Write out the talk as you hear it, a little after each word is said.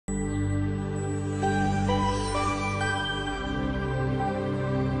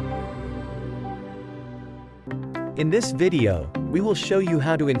In this video, we will show you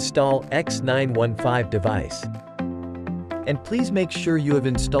how to install X915 device. And please make sure you have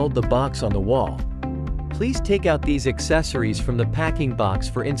installed the box on the wall. Please take out these accessories from the packing box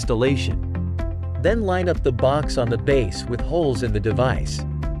for installation. Then line up the box on the base with holes in the device.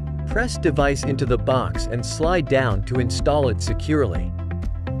 Press device into the box and slide down to install it securely.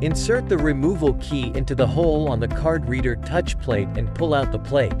 Insert the removal key into the hole on the card reader touch plate and pull out the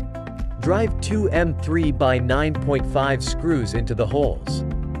plate. Drive two M3 by 9.5 screws into the holes.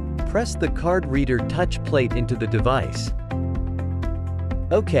 Press the card reader touch plate into the device.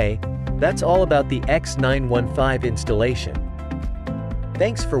 Okay, that's all about the X915 installation.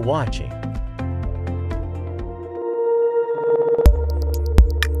 Thanks for watching.